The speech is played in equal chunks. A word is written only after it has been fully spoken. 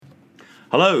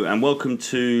Hello and welcome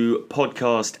to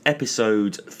podcast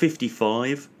episode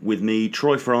 55 with me,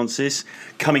 Troy Francis,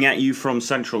 coming at you from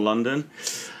central London.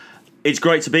 It's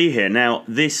great to be here. Now,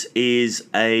 this is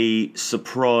a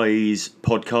surprise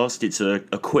podcast. It's a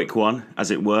quick one,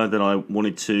 as it were, that I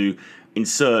wanted to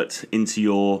insert into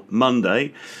your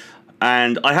Monday.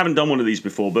 And I haven't done one of these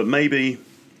before, but maybe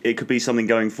it could be something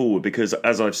going forward because,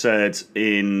 as I've said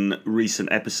in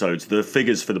recent episodes, the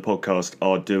figures for the podcast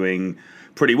are doing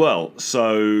pretty well.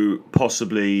 So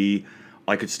possibly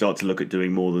I could start to look at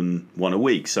doing more than one a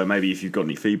week. So maybe if you've got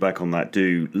any feedback on that,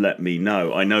 do let me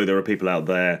know. I know there are people out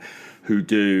there who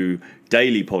do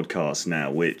daily podcasts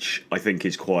now, which I think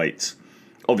is quite...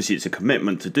 Obviously, it's a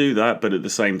commitment to do that, but at the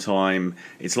same time,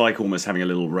 it's like almost having a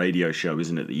little radio show,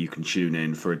 isn't it, that you can tune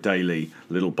in for a daily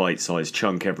little bite-sized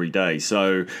chunk every day.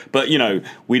 So, but, you know,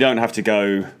 we don't have to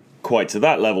go quite to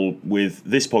that level with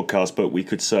this podcast, but we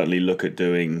could certainly look at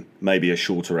doing maybe a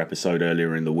shorter episode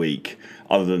earlier in the week,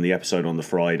 other than the episode on the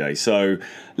Friday. So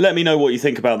let me know what you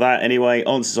think about that. Anyway,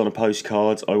 answers on a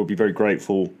postcard. I would be very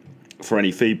grateful for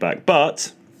any feedback.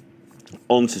 But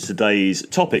on to today's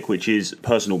topic, which is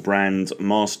personal brand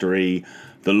mastery,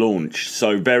 the launch.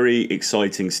 So very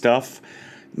exciting stuff.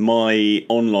 My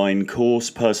online course,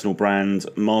 Personal Brand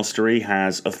Mastery,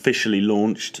 has officially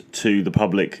launched to the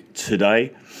public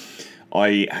today.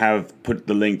 I have put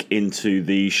the link into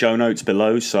the show notes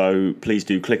below, so please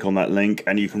do click on that link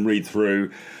and you can read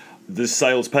through the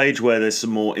sales page where there's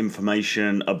some more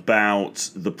information about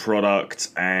the product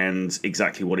and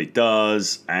exactly what it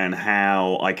does and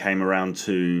how I came around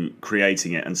to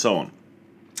creating it and so on.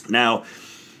 Now,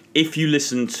 if you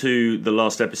listen to the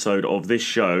last episode of this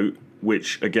show,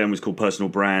 which again was called Personal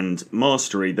Brand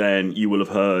Mastery, then you will have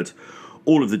heard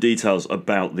all of the details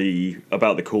about the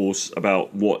course,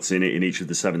 about what's in it in each of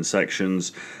the 7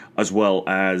 sections, as well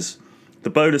as the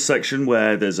bonus section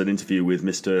where there's an interview with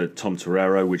Mr. Tom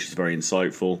Torero, which is very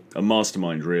insightful, a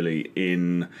mastermind really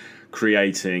in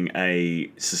creating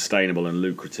a sustainable and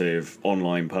lucrative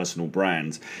online personal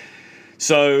brand.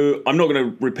 So I'm not going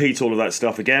to repeat all of that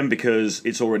stuff again because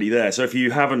it's already there. So if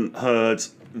you haven't heard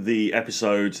the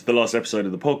last episode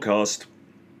of the podcast,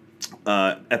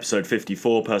 episode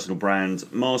 54, Personal Brand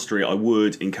Mastery, I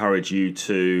would encourage you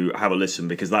to have a listen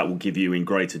because that will give you in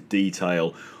greater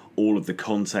detail all of the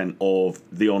content of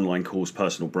the online course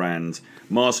Personal Brand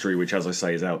Mastery, which, as I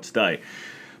say, is out today.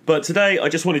 But today I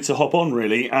just wanted to hop on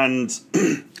really and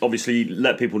obviously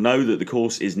let people know that the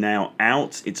course is now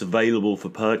out. It's available for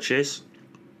purchase,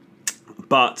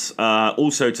 but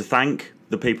also to thank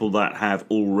the people that have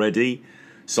already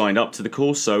signed up to the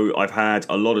course. So I've had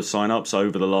a lot of sign-ups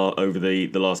over the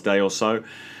last day or so,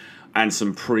 and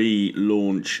some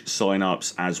pre-launch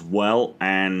sign-ups as well.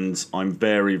 And I'm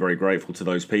very, very grateful to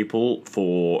those people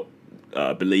for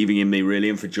believing in me, really,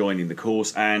 and for joining the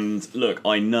course. And look,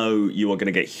 I know you are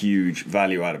going to get huge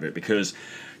value out of it because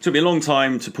it took me a long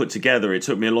time to put together. It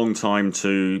took me a long time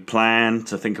to plan,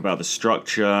 to think about the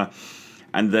structure,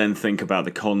 and then think about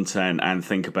the content and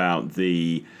think about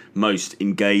the most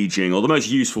engaging or the most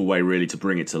useful way really to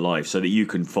bring it to life so that you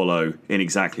can follow in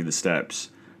exactly the steps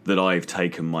that I've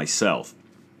taken myself.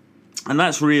 And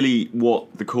that's really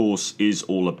what the course is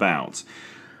all about.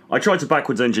 I tried to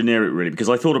backwards engineer it really because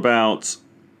I thought about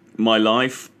my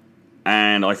life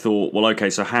and I thought, well, okay,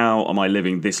 so how am I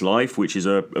living this life, which is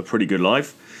a pretty good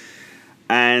life?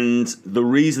 And the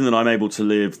reason that I'm able to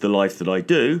live the life that I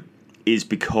do is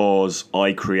because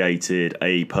I created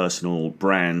a personal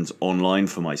brand online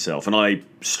for myself. And I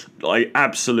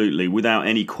absolutely, without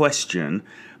any question,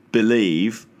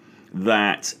 believe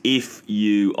that if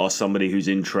you are somebody who's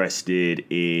interested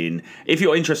in... If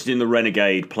you're interested in the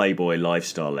renegade playboy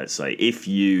lifestyle, let's say, if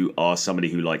you are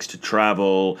somebody who likes to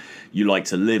travel, you like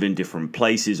to live in different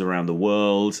places around the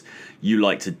world, you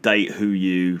like to date who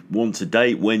you want to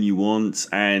date when you want,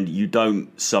 and you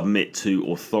don't submit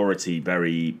to authority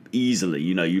very easily.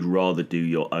 You know, you'd rather do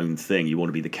your own thing. You want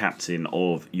to be the captain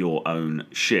of your own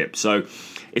ship. So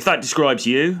if that describes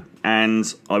you,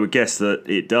 and I would guess that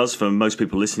it does for most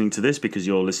people listening to this because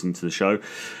you're listening to the show,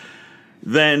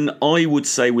 then I would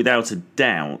say without a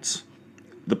doubt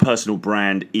the personal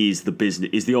brand is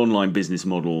the online business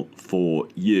model for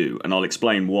you, and I'll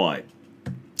explain why.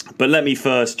 But let me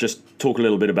first just talk a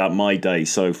little bit about my day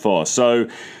so far. So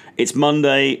it's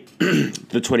Monday,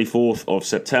 the 24th of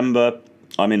September.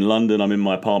 I'm in London. I'm in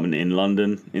my apartment in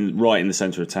London, right in the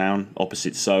centre of town,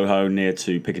 opposite Soho, near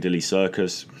to Piccadilly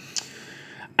Circus.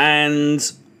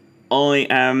 And I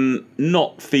am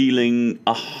not feeling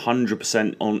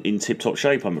 100% in tip-top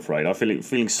shape, I'm afraid. I'm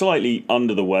feeling slightly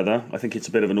under the weather. I think it's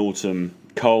a bit of an autumn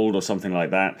cold or something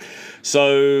like that.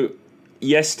 So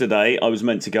yesterday I was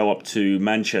meant to go up to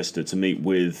Manchester to meet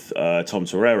with Tom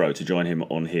Torero to join him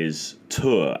on his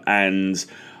tour, and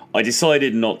I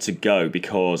decided not to go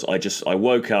because I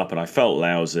woke up and I felt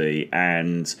lousy,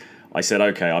 and I said,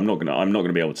 okay, I'm not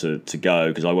gonna be able to go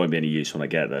because I won't be any use when I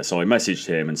get there. So I messaged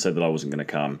him and said that I wasn't going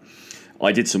to come.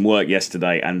 I did some work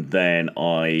yesterday, and then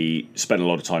I spent a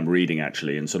lot of time reading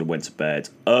actually, and sort of went to bed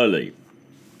early.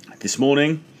 This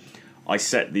morning, I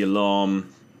set the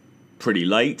alarm pretty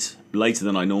late, later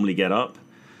than I normally get up.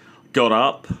 Got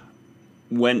up,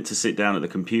 went to sit down at the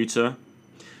computer,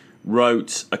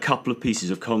 wrote a couple of pieces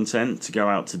of content to go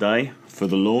out today for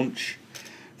the launch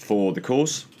for the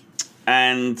course,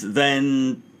 and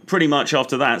then pretty much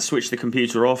after that switched the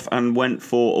computer off and went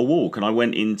for a walk. And I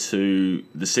went into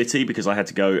the city because I had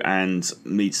to go and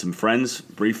meet some friends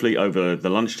briefly over the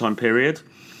lunchtime period.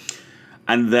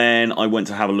 And then I went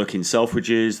to have a look in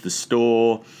Selfridges, the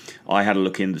store. I had a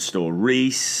look in the store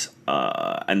Reese.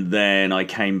 And then I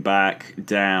came back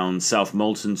down South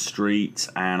Molton Street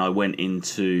and I went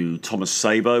into Thomas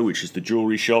Sabo, which is the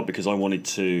jewellery shop, because I wanted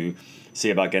to see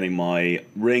about getting my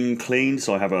ring cleaned.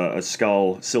 So I have a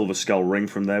silver skull ring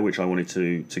from there, which I wanted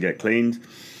to get cleaned.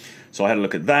 So I had a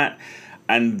look at that.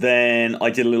 And then I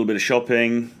did a little bit of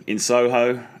shopping in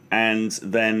Soho and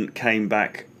then came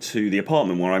back to the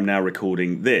apartment where I'm now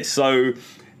recording this. So,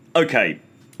 okay,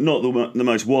 not the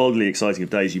most wildly exciting of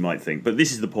days you might think, but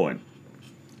this is the point.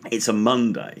 It's a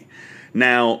Monday.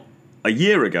 Now, a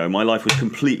year ago, my life was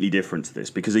completely different to this,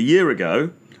 because a year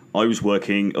ago, I was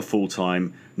working a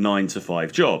full-time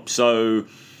 9-to-5 job. So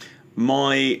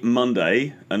my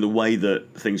Monday and the way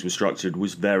that things were structured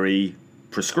was very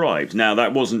prescribed. Now,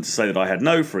 that wasn't to say that I had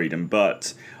no freedom,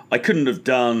 but I couldn't have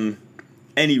done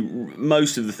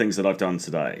most of the things that I've done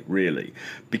today, really.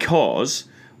 Because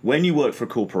when you work for a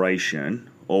corporation,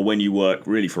 or when you work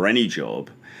really for any job,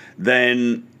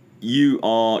 then you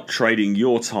are trading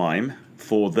your time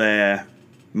for their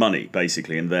money,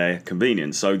 basically, and their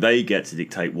convenience. So they get to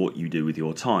dictate what you do with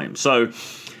your time. So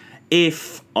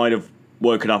if I'd have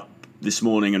woken up this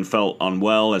morning and felt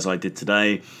unwell, as I did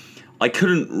today, I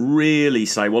couldn't really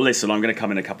say, well, listen, I'm going to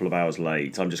come in a couple of hours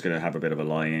late. I'm just going to have a bit of a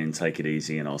lie-in, take it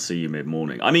easy, and I'll see you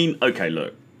mid-morning. I mean, okay,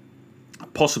 look,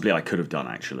 possibly I could have done,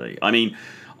 actually. I mean,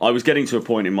 I was getting to a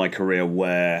point in my career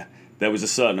where there was a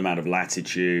certain amount of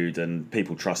latitude and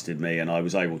people trusted me, and I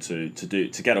was able to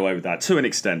get away with that to an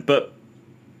extent. But,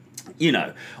 you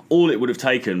know, all it would have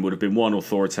taken would have been one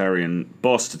authoritarian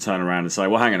boss to turn around and say,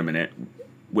 well, hang on a minute,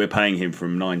 we're paying him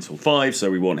from 9 till 5, so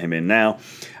we want him in now.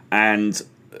 And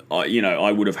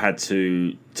I would have had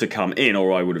to come in,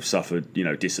 or I would have suffered,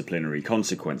 disciplinary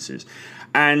consequences.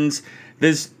 And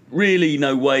there's really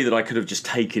no way that I could have just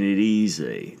taken it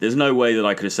easy. There's no way that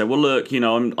I could have said, well, look,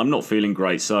 I'm not feeling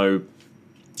great, so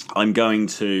I'm going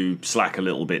to slack a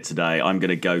little bit today. I'm going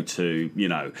to go to,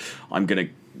 I'm going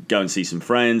to go and see some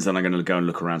friends, and I'm going to go and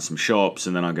look around some shops,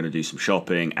 and then I'm going to do some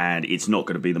shopping, and it's not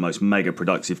going to be the most mega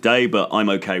productive day, but I'm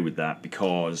okay with that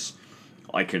because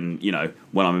I can,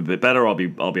 when I'm a bit better, I'll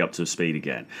be up to speed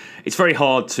again. It's very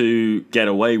hard to get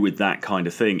away with that kind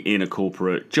of thing in a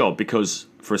corporate job because,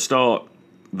 for a start,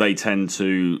 they tend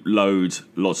to load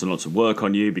lots and lots of work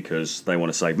on you because they want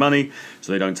to save money,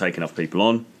 so they don't take enough people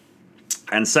on.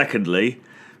 And secondly,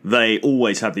 they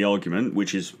always have the argument,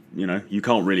 which is, you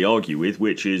can't really argue with,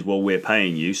 which is, well, we're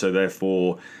paying you, so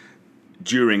therefore,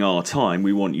 during our time,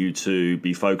 we want you to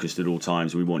be focused at all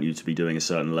times. We want you to be doing a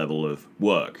certain level of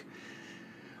work.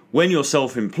 When you're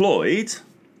self-employed,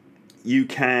 you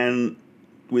can,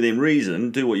 within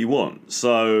reason, do what you want.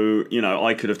 So,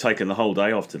 I could have taken the whole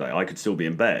day off today. I could still be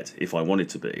in bed if I wanted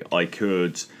to be. I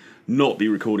could not be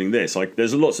recording this.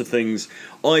 There's lots of things.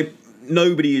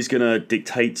 Nobody is going to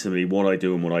dictate to me what I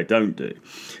do and what I don't do.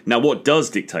 Now, what does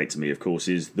dictate to me, of course,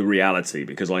 is the reality,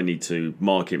 because I need to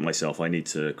market myself. I need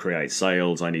to create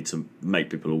sales. I need to make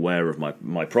people aware of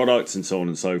my products and so on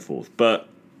and so forth. But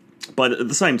at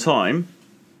the same time,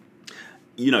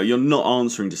 you're not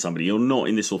answering to somebody. You're not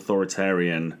in this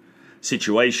authoritarian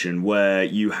situation where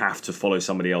you have to follow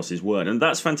somebody else's word. And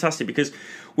that's fantastic because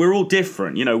we're all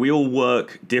different. We all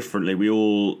work differently. We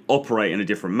all operate in a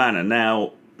different manner.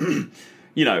 Now,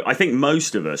 I think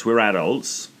most of us, we're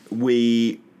adults.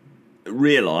 We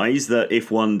realize that if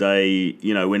one day,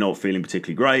 we're not feeling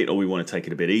particularly great or we want to take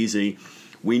it a bit easy,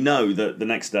 we know that the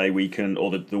next day we can,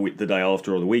 or the day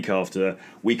after or the week after,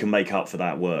 we can make up for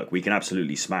that work. We can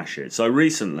absolutely smash it. So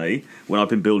recently, when I've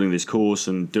been building this course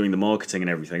and doing the marketing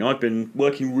and everything, I've been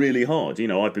working really hard.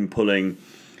 I've been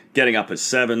getting up at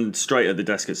 7, straight at the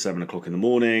desk at 7 o'clock in the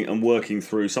morning and working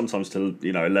through sometimes till,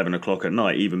 11 o'clock at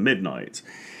night, even midnight.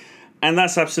 And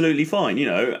that's absolutely fine.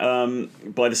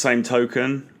 By the same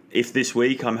token, if this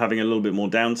week I'm having a little bit more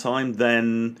downtime,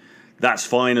 then that's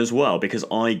fine as well, because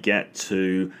I get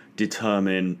to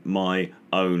determine my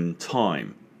own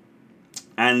time.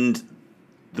 And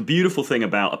the beautiful thing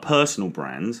about a personal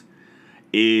brand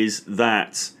is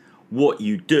that what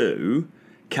you do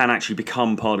can actually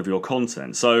become part of your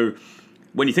content. So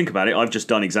when you think about it, I've just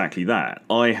done exactly that.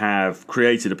 I have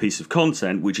created a piece of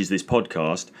content, which is this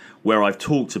podcast, where I've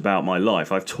talked about my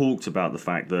life. I've talked about the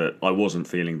fact that I wasn't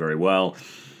feeling very well.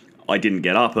 I didn't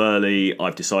get up early.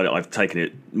 I've decided I've taken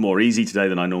it more easy today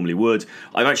than I normally would.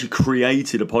 I've actually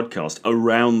created a podcast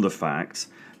around the fact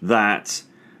that,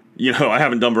 I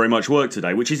haven't done very much work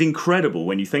today, which is incredible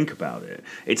when you think about it.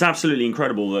 It's absolutely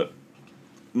incredible that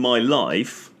my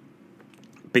life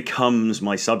becomes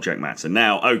my subject matter.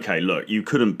 Now, okay, look, you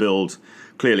couldn't build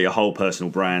clearly a whole personal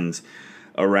brand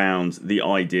around the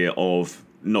idea of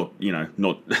not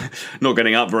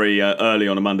getting up very early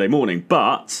on a Monday morning,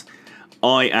 but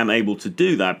I am able to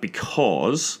do that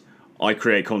because I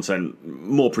create content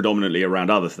more predominantly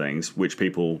around other things, which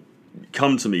people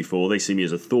come to me for. They see me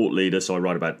as a thought leader, so I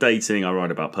write about dating, I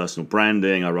write about personal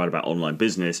branding, I write about online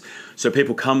business. So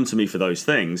people come to me for those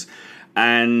things,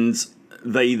 and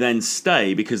they then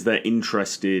stay because they're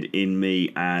interested in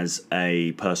me as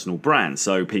a personal brand.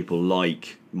 So people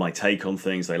like my take on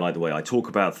things, they like the way I talk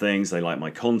about things, they like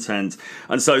my content.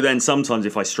 And so then sometimes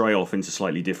if I stray off into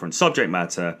slightly different subject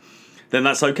matter, then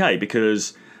that's okay,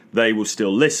 because they will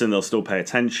still listen, they'll still pay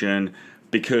attention,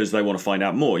 because they want to find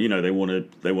out more. They want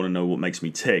to know what makes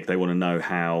me tick, they want to know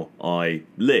how I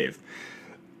live.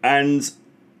 And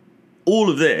all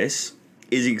of this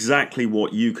is exactly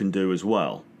what you can do as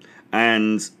well.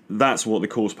 And that's what the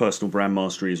course Personal Brand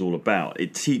Mastery is all about.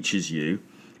 It teaches you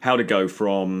how to go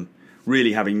from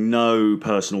really having no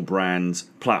personal brand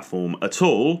platform at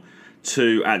all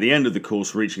to, at the end of the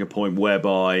course, reaching a point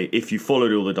whereby if you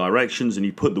followed all the directions and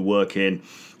you put the work in,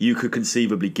 you could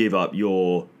conceivably give up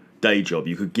your day job.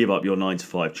 You could give up your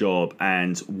 9-to-5 job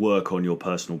and work on your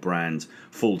personal brand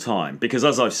full time. Because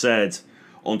as I've said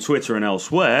on Twitter and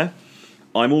elsewhere,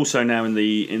 I'm also now in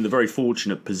the very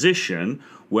fortunate position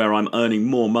where I'm earning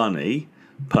more money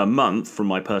per month from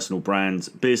my personal brand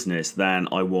business than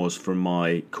I was from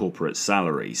my corporate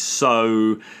salary.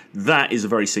 So that is a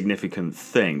very significant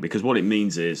thing, because what it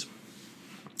means is,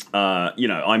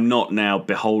 I'm not now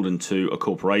beholden to a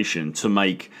corporation to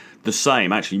make the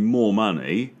same, actually more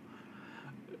money,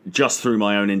 just through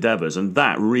my own endeavours. And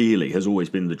that really has always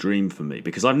been the dream for me,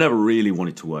 because I've never really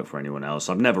wanted to work for anyone else.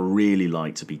 I've never really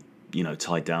liked to be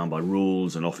tied down by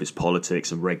rules and office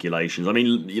politics and regulations. I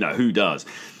mean, who does?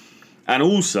 And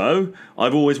also,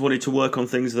 I've always wanted to work on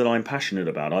things that I'm passionate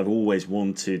about. I've always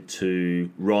wanted to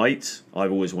write.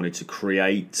 I've always wanted to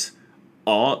create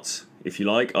art, if you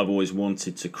like. I've always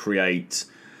wanted to create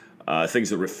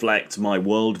things that reflect my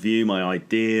worldview, my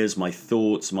ideas, my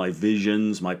thoughts, my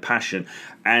visions, my passion.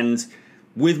 And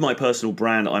with my personal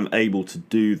brand, I'm able to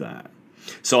do that.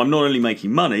 So I'm not only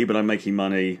making money, but I'm making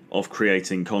money off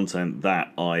creating content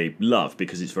that I love,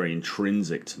 because it's very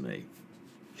intrinsic to me.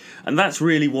 And that's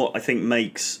really what I think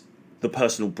makes the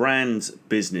personal brand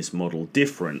business model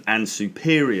different and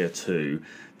superior to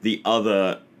the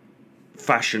other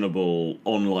fashionable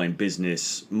online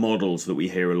business models that we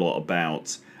hear a lot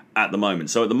about at the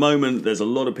moment. So at the moment, there's a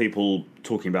lot of people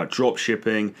talking about drop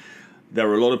shipping. There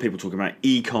are a lot of people talking about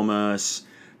e-commerce.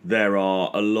 There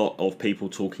are a lot of people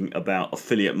talking about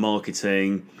affiliate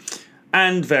marketing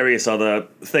and various other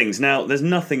things. Now, there's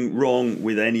nothing wrong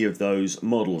with any of those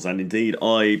models. And indeed,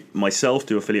 I myself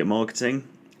do affiliate marketing,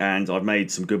 and I've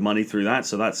made some good money through that.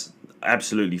 So that's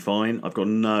absolutely fine. I've got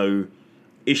no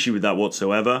issue with that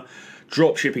whatsoever.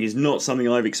 Drop shipping is not something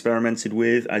I've experimented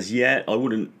with as yet. I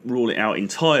wouldn't rule it out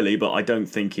entirely, but I don't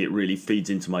think it really feeds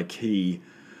into my key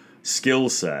skill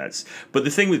sets. But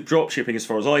the thing with drop shipping, as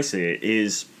far as I see it,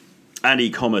 is, and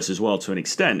e-commerce as well to an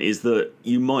extent, is that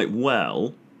you might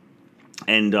well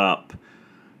end up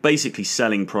basically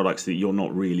selling products that you're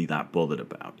not really that bothered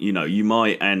about. You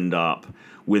might end up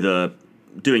with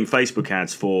doing Facebook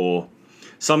ads for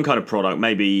some kind of product,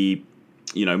 maybe,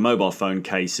 mobile phone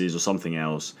cases or something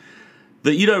else.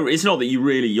 That it's not that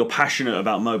you're passionate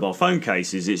about mobile phone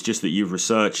cases, it's just that you've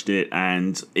researched it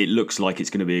and it looks like it's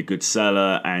going to be a good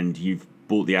seller, and you've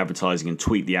bought the advertising and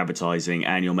tweaked the advertising,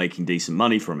 and you're making decent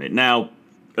money from it. Now,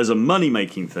 as a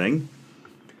money-making thing,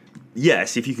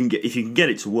 yes, if you can get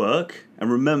it to work,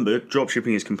 and remember,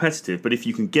 dropshipping is competitive, but if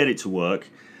you can get it to work,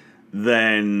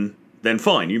 then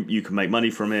fine, you can make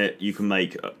money from it, you can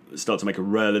start to make a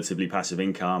relatively passive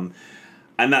income,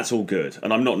 and that's all good,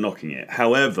 and I'm not knocking it.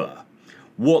 However,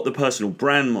 what the personal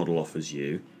brand model offers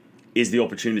you is the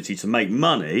opportunity to make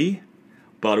money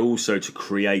but also to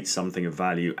create something of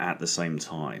value at the same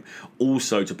time.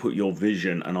 Also to put your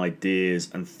vision and ideas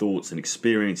and thoughts and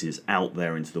experiences out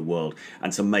there into the world,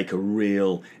 and to make a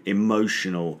real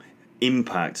emotional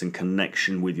impact and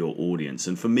connection with your audience.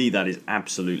 And for me, that is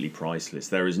absolutely priceless.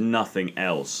 There is nothing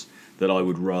else that I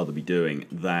would rather be doing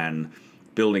than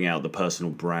building out the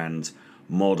personal brand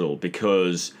model,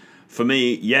 because for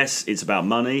me, yes, it's about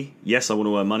money. Yes, I want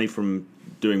to earn money from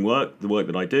doing the work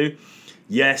that I do.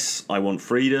 Yes, I want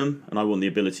freedom, and I want the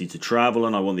ability to travel,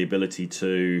 and I want the ability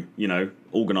to,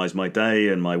 organize my day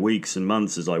and my weeks and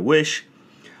months as I wish.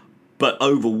 But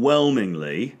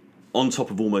overwhelmingly, on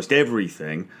top of almost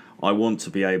everything, I want to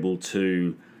be able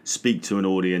to speak to an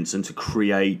audience and to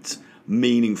create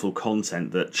meaningful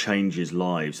content that changes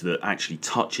lives, that actually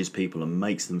touches people and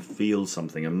makes them feel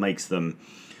something and makes them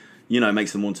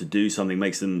want to do something,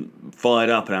 makes them fired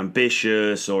up and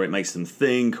ambitious, or it makes them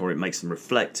think, or it makes them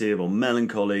reflective or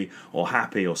melancholy or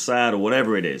happy or sad or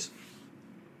whatever it is.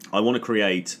 I want to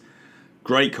create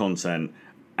great content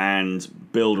and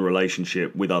build a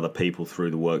relationship with other people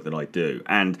through the work that I do.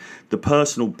 And the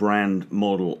personal brand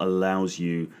model allows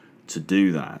you to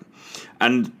do that.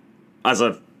 And as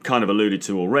I've kind of alluded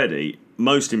to already,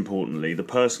 most importantly, the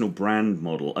personal brand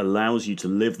model allows you to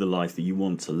live the life that you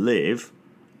want to live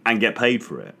and get paid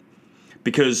for it.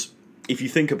 Because if you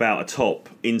think about a top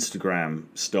Instagram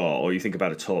star, or you think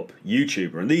about a top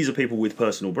YouTuber, and these are people with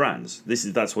personal brands,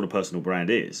 that's what a personal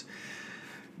brand is,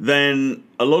 then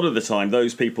a lot of the time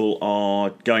those people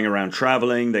are going around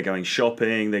traveling, they're going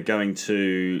shopping, they're going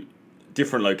to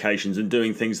different locations and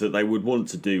doing things that they would want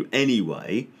to do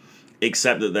anyway,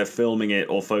 except that they're filming it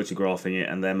or photographing it,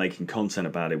 and they're making content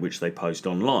about it, which they post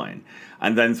online.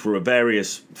 And then through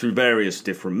various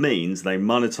different means, they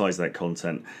monetize that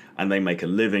content and they make a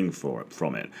living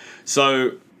from it.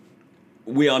 So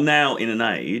we are now in an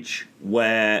age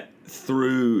where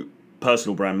through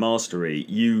personal brand mastery,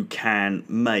 you can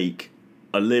make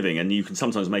a living, and you can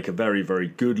sometimes make a very, very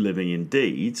good living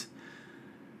indeed,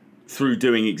 through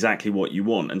doing exactly what you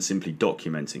want and simply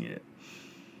documenting it.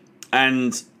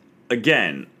 And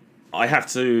again, I have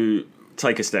to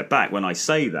take a step back when I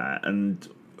say that and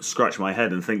scratch my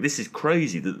head and think, this is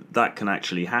crazy that can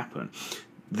actually happen.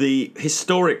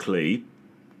 Historically,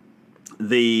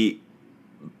 the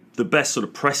best sort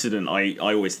of precedent I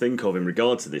always think of in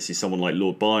regard to this is someone like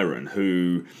Lord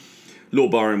Byron,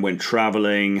 Lord Byron went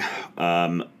travelling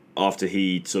after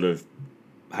he sort of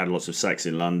had lots of sex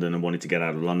in London and wanted to get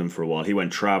out of London for a while. He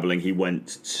went travelling, he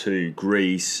went to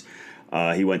Greece,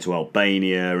 he went to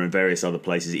Albania and various other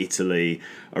places, Italy,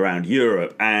 around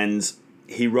Europe, and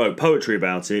he wrote poetry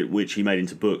about it, which he made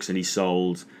into books and he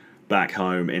sold back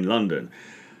home in London.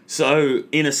 So,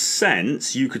 in a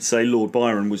sense, you could say Lord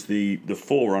Byron was the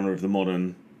forerunner of the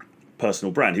modern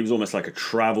personal brand. He was almost like a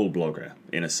travel blogger,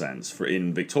 in a sense,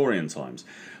 in Victorian times.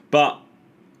 But,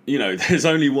 there's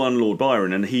only one Lord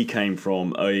Byron, and he came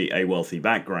from a wealthy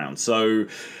background. So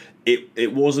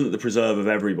it wasn't the preserve of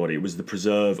everybody, it was the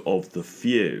preserve of the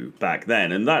few back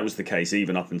then. And that was the case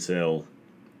even up until,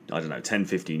 10,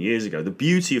 15 years ago. The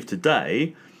beauty of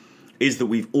today is that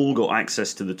we've all got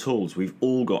access to the tools. We've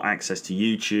all got access to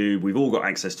YouTube. We've all got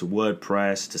access to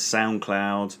WordPress, to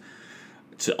SoundCloud,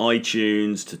 to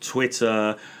iTunes, to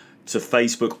Twitter, to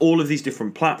Facebook. All of these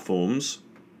different platforms,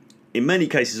 in many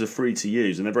cases, are free to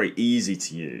use, and they're very easy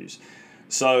to use.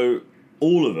 So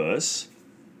all of us,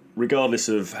 regardless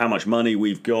of how much money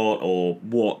we've got or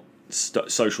what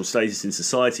social status in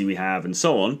society we have and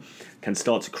so on, can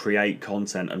start to create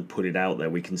content and put it out there.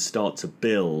 We can start to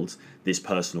build this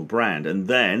personal brand. And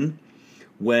then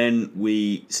when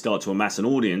we start to amass an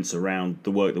audience around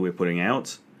the work that we're putting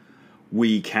out,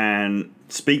 we can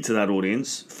speak to that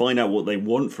audience, find out what they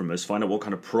want from us, find out what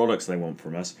kind of products they want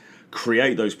from us,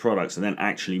 create those products, and then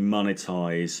actually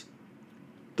monetize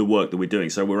the work that we're doing.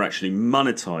 So we're actually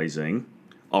monetizing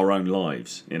our own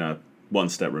lives in a one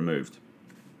step removed.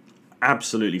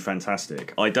 Absolutely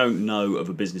fantastic. I don't know of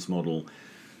a business model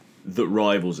that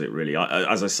rivals it, really.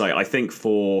 As I say, I think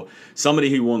for somebody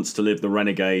who wants to live the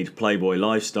renegade playboy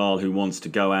lifestyle, who wants to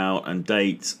go out and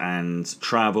date and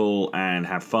travel and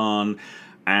have fun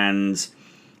and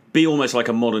be almost like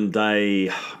a modern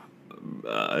day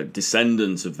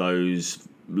descendant of those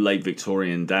late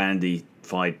Victorian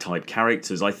dandified type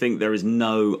characters, I think there is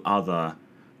no other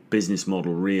business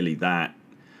model really that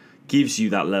gives you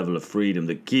that level of freedom,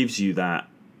 that gives you that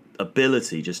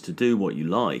ability just to do what you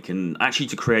like and actually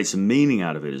to create some meaning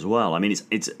out of it as well. I mean,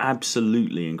 it's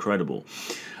absolutely incredible.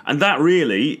 And that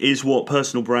really is what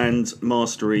personal brand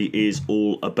mastery is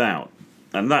all about.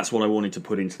 And that's what I wanted to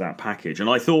put into that package. And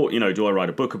I thought, do I write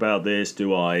a book about this?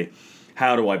 Do I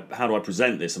how do I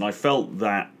present this? And I felt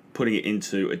that putting it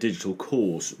into a digital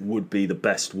course would be the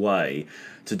best way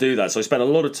to do that. So I spent a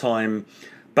lot of time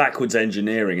backwards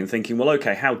engineering and thinking, well,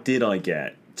 okay, how did I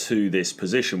get to this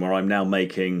position where I'm now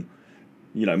making,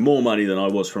 more money than I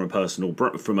was from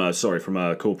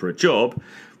a corporate job,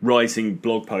 writing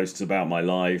blog posts about my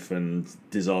life and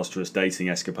disastrous dating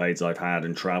escapades I've had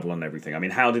and travel and everything. I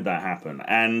mean, how did that happen?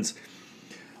 And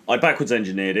I backwards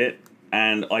engineered it,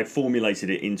 and I formulated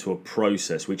it into a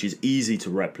process which is easy to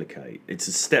replicate. It's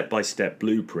a step-by-step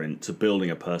blueprint to building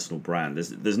a personal brand.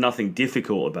 There's nothing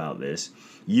difficult about this.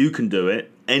 You can do it.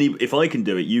 If I can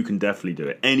do it, you can definitely do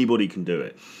it. Anybody can do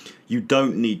it. You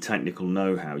don't need technical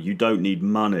know-how. You don't need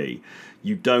money.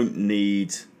 You don't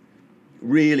need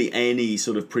really any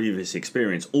sort of previous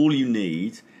experience. All you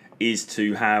need is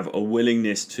to have a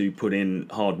willingness to put in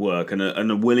hard work and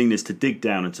a willingness to dig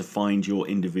down and to find your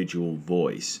individual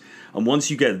voice. And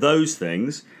once you get those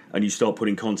things and you start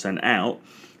putting content out,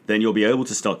 then you'll be able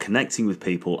to start connecting with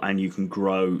people and you can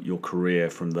grow your career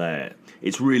from there.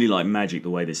 It's really like magic the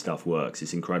way this stuff works.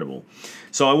 It's incredible.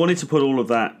 So I wanted to put all of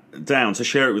that down to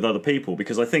share it with other people,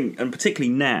 because I think, and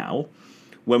particularly now,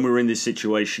 when we're in this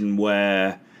situation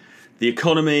where the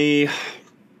economy,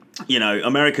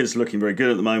 America's looking very good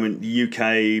at the moment. The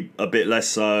UK a bit less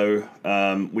so.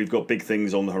 We've got big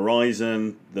things on the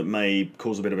horizon that may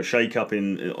cause a bit of a shake-up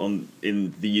in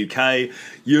the UK.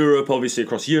 Europe, obviously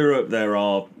across Europe, there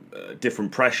are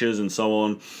different pressures and so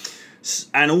on.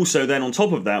 And also then on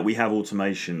top of that, we have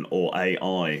automation or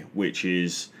AI, which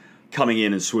is coming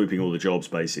in and swooping all the jobs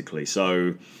basically.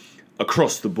 So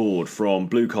across the board, from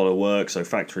blue-collar work, so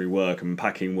factory work and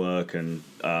packing work and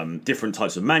different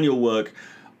types of manual work,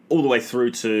 all the way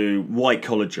through to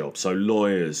white-collar jobs, so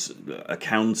lawyers,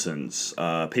 accountants,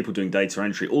 people doing data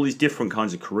entry, all these different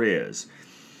kinds of careers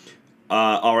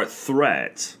are at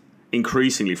threat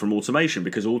increasingly from automation,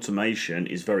 because automation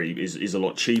is a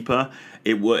lot cheaper.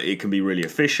 It can be really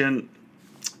efficient,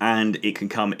 and it can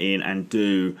come in and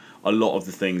do a lot of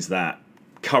the things that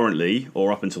currently,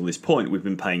 or up until this point, we've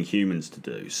been paying humans to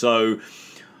do. So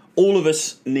all of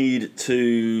us need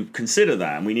to consider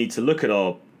that, and we need to look at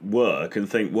our work and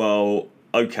think, well,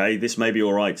 okay, this may be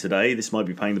all right today, this might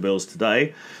be paying the bills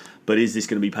today, but is this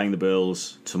going to be paying the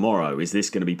bills tomorrow? Is this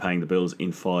going to be paying the bills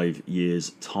in 5 years'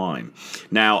 time?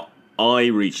 Now, I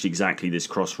reached exactly this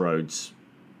crossroads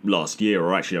last year,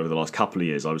 or actually over the last couple of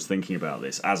years. I was thinking about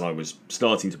this as I was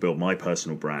starting to build my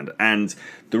personal brand, and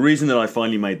the reason that I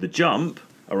finally made the jump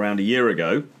around a year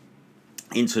ago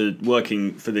into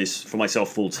working for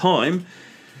myself full time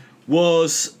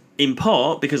was in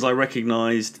part because I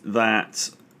recognised that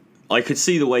I could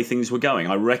see the way things were going.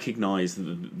 I recognised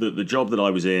that the job that I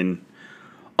was in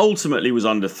ultimately was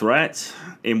under threat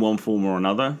in one form or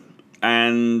another.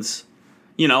 And,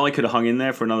 I could have hung in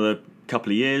there for another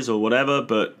couple of years or whatever,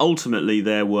 but ultimately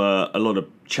there were a lot of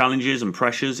challenges and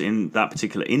pressures in that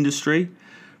particular industry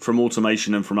from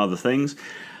automation and from other things.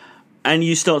 And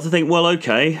you start to think, well,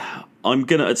 okay,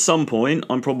 at some point,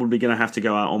 I'm probably going to have to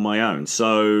go out on my own.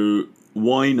 So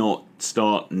why not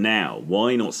start now?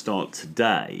 Why not start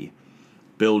today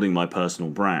building my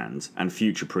personal brand and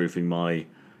future-proofing my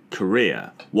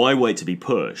career? Why wait to be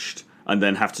pushed and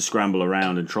then have to scramble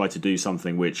around and try to do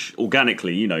something which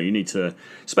organically, you need to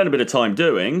spend a bit of time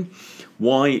doing?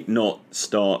 Why not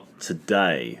start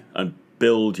today and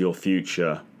build your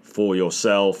future for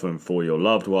yourself and for your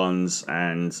loved ones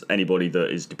and anybody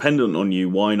that is dependent on you?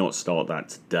 Why not start that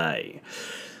today?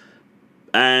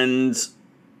 And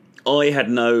I had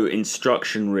no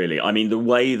instruction, really. I mean, the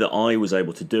way that I was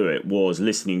able to do it was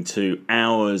listening to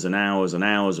hours and hours and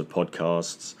hours of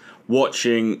podcasts,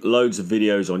 watching loads of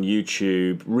videos on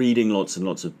YouTube, reading lots and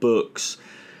lots of books,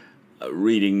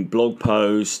 reading blog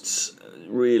posts,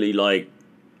 really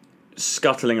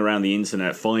scuttling around the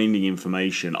internet, finding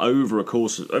information over the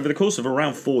course of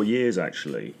around 4 years,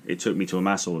 actually. It took me to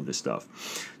amass all of this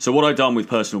stuff. So what I've done with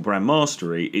Personal Brand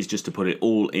Mastery is just to put it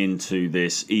all into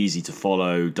this easy to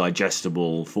follow,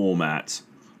 digestible format,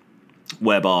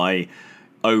 whereby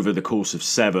over the course of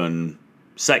 7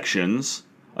 sections,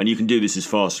 and you can do this as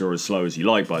fast or as slow as you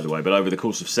like, by the way, but over the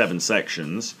course of 7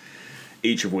 sections,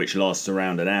 each of which lasts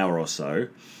around an hour or so,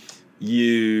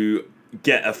 you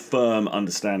get a firm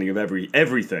understanding of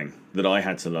everything that I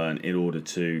had to learn in order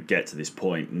to get to this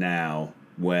point now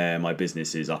where my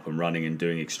business is up and running and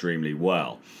doing extremely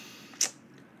well.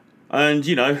 And,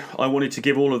 I wanted to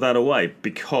give all of that away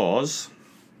because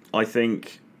I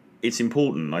think it's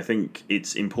important. I think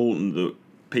it's important that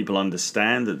people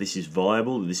understand that this is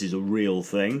viable, that this is a real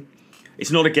thing.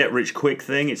 It's not a get-rich-quick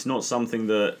thing. It's not something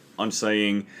that I'm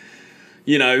saying,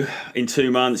 in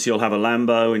 2 months you'll have a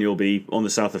Lambo and you'll be on the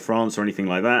south of France or anything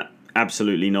like that.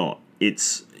 Absolutely not.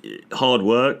 It's hard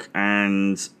work,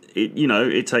 and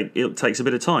it takes a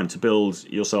bit of time to build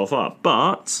yourself up.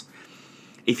 But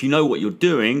if you know what you're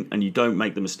doing and you don't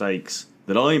make the mistakes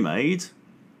that I made,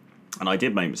 and I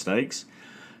did make mistakes,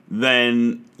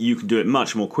 then you can do it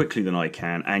much more quickly than I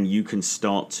can, and you can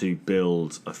start to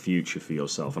build a future for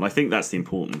yourself. And I think that's the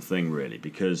important thing, really,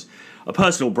 because a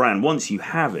personal brand, once you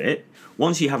have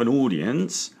an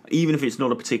audience, even if it's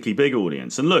not a particularly big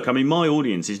audience, and look, I mean, my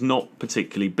audience is not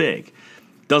particularly big.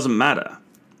 Doesn't matter.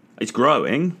 It's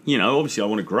growing. Obviously I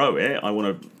want to grow it. I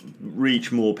want to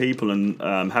reach more people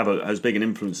and have as big an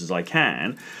influence as I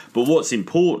can. But what's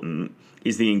important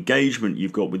is the engagement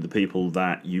you've got with the people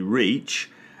that you reach,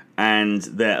 and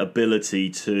their ability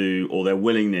to, or their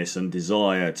willingness and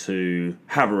desire to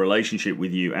have a relationship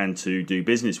with you and to do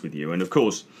business with you. And of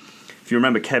course, if you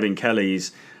remember Kevin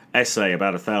Kelly's essay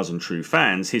about 1,000 true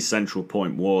fans, his central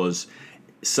point was,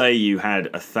 say you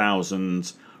had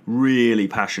 1,000 really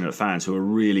passionate fans who are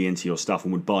really into your stuff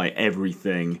and would buy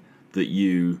everything that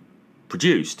you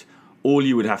produced. All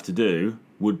you would have to do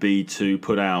would be to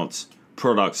put out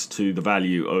products to the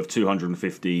value of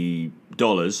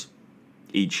 $250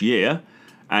 each year,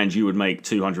 and you would make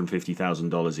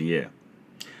 $250,000 a year,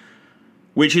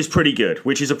 which is pretty good,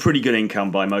 which is a pretty good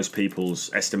income by most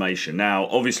people's estimation. Now,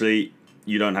 obviously,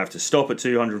 you don't have to stop at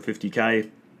 250k.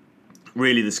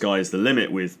 Really, the sky is the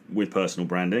limit with personal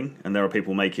branding, and there are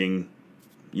people making,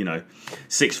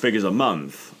 6 figures a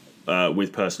month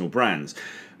with personal brands,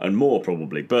 and more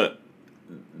probably. But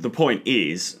the point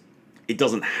is, it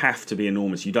doesn't have to be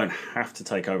enormous. You don't have to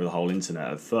take over the whole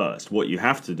internet at first. What you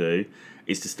have to do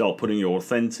is to start putting your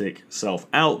authentic self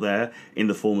out there in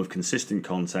the form of consistent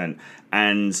content,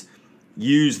 and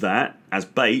use that as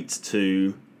bait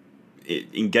to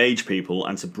engage people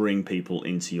and to bring people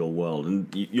into your world. And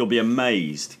you'll be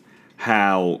amazed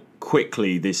how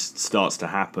quickly this starts to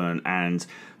happen, and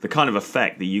the kind of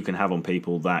effect that you can have on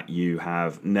people that you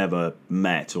have never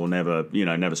met or never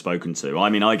spoken to.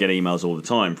 I mean, I get emails all the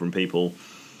time from people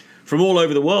from all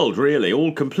over the world, really,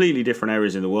 all completely different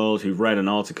areas in the world, who've read an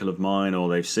article of mine or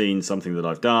they've seen something that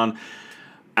I've done,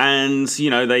 and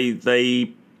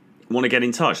they want to get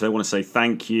in touch. They want to say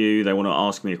thank you. They want to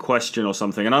ask me a question or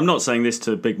something. And I'm not saying this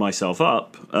to big myself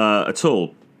up at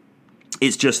all.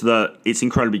 It's just that it's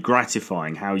incredibly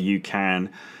gratifying how you can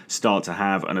start to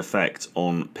have an effect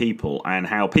on people, and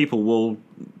how people will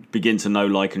begin to know,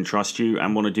 like, and trust you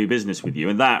and want to do business with you.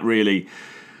 And that really,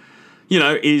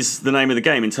 is the name of the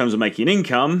game in terms of making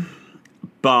income.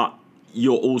 But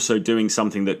you're also doing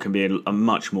something that can be a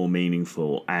much more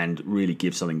meaningful and really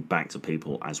give something back to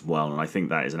people as well. And I think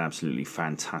that is an absolutely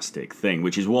fantastic thing,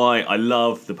 which is why I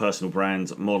love the personal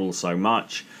brand model so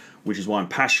much, which is why I'm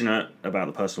passionate about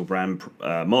the personal brand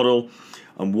model,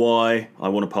 and why I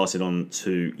want to pass it on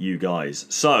to you guys.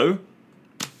 So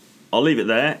I'll leave it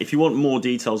there. If you want more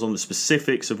details on the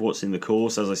specifics of what's in the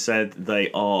course, as I said, they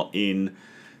are in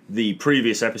the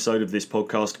previous episode of this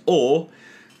podcast, or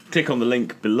click on the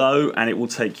link below and it will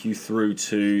take you through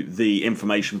to the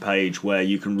information page where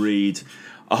you can read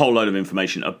a whole load of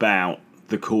information about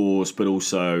the course, but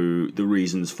also the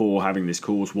reasons for having this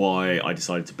course, why I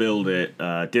decided to build it,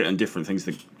 and different things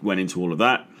that went into all of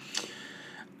that.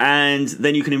 And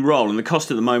then you can enroll, and the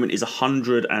cost at the moment is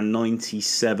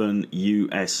 $197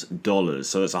 US.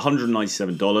 So that's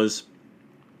 $197.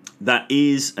 That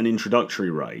is an introductory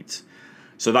rate,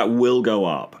 so that will go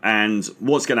up. And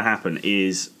what's going to happen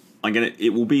is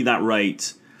it will be that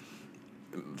rate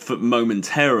for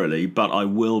momentarily, but I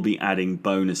will be adding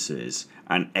bonuses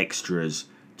and extras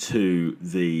to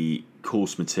the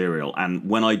course material. And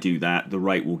when I do that, the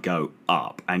rate will go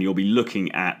up, and you'll be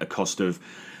looking at a cost of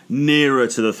nearer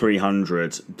to the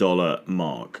 $300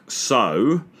 mark.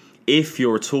 So if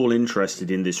you're at all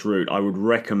interested in this route, I would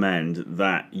recommend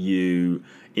that you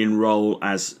enroll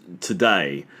as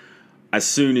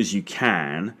soon as you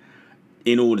can,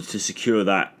 in order to secure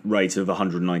that rate of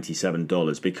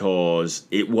 $197, because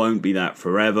it won't be that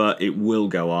forever. It will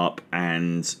go up,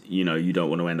 and you don't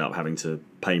want to end up having to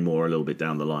pay more a little bit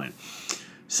down the line.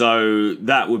 So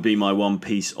that would be my one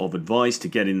piece of advice: to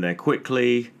get in there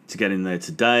quickly, to get in there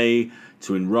today,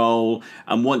 to enroll.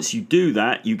 And once you do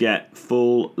that, you get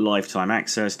full lifetime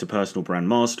access to Personal Brand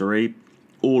Mastery,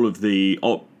 all of the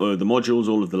modules,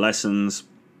 all of the lessons.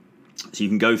 So you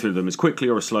can go through them as quickly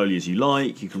or as slowly as you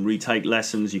like. You can retake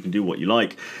lessons. You can do what you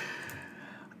like.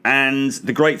 And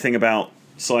the great thing about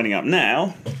signing up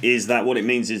now is that what it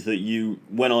means is that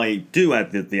when I do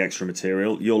add the extra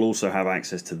material, you'll also have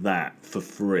access to that for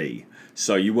free.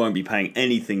 So you won't be paying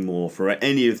anything more for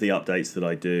any of the updates that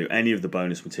I do, any of the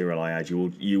bonus material I add.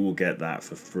 You will get that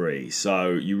for free.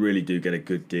 So you really do get a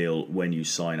good deal when you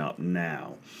sign up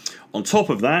now. On top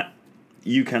of that,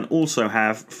 you can also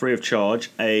have free of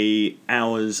charge an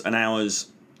hour's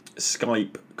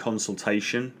Skype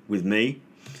consultation with me.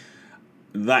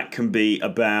 That can be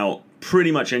about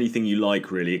pretty much anything you like,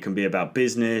 really. It can be about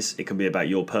business, it can be about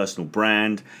your personal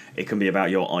brand, it can be about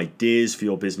your ideas for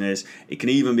your business, it can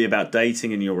even be about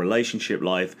dating and your relationship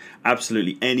life.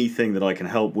 Absolutely anything that I can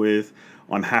help with.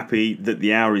 I'm happy that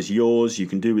the hour is yours. You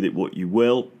can do with it what you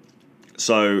will.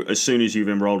 So as soon as you've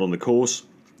enrolled on the course,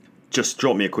 just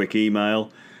drop me a quick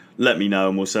email, let me know,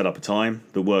 and we'll set up a time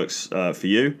that works for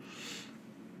you.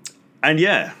 And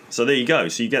yeah, so there you go.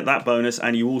 So you get that bonus,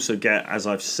 and you also get, as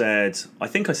I've said, I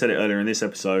think I said it earlier in this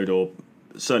episode, or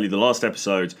certainly the last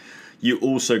episode, you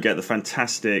also get the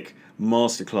fantastic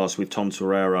masterclass with Tom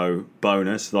Torero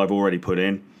bonus that I've already put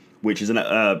in, which is a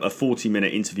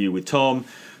 40-minute interview with Tom,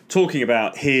 talking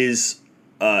about his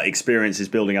experiences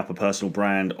building up a personal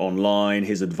brand online,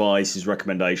 his advice, his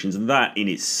recommendations, and that in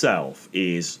itself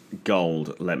is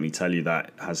gold. Let me tell you,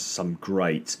 that has some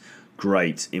great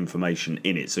information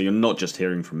in it. So you're not just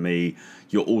hearing from me,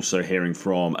 you're also hearing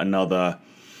from another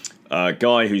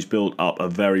guy who's built up a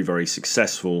very, very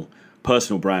successful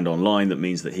personal brand online. That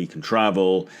means that he can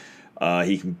travel,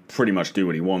 he can pretty much do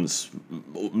what he wants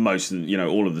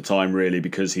all of the time, really,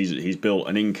 because he's built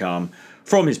an income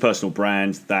from his personal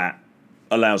brand that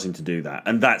allows him to do that.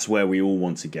 And that's where we all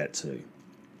want to get to,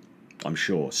 I'm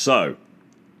sure. So,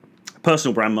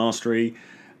 Personal Brand Mastery,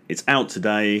 it's out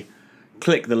today.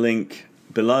 Click the link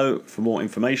below for more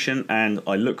information, and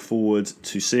I look forward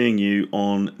to seeing you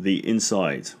on the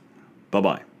inside.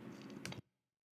 Bye-bye.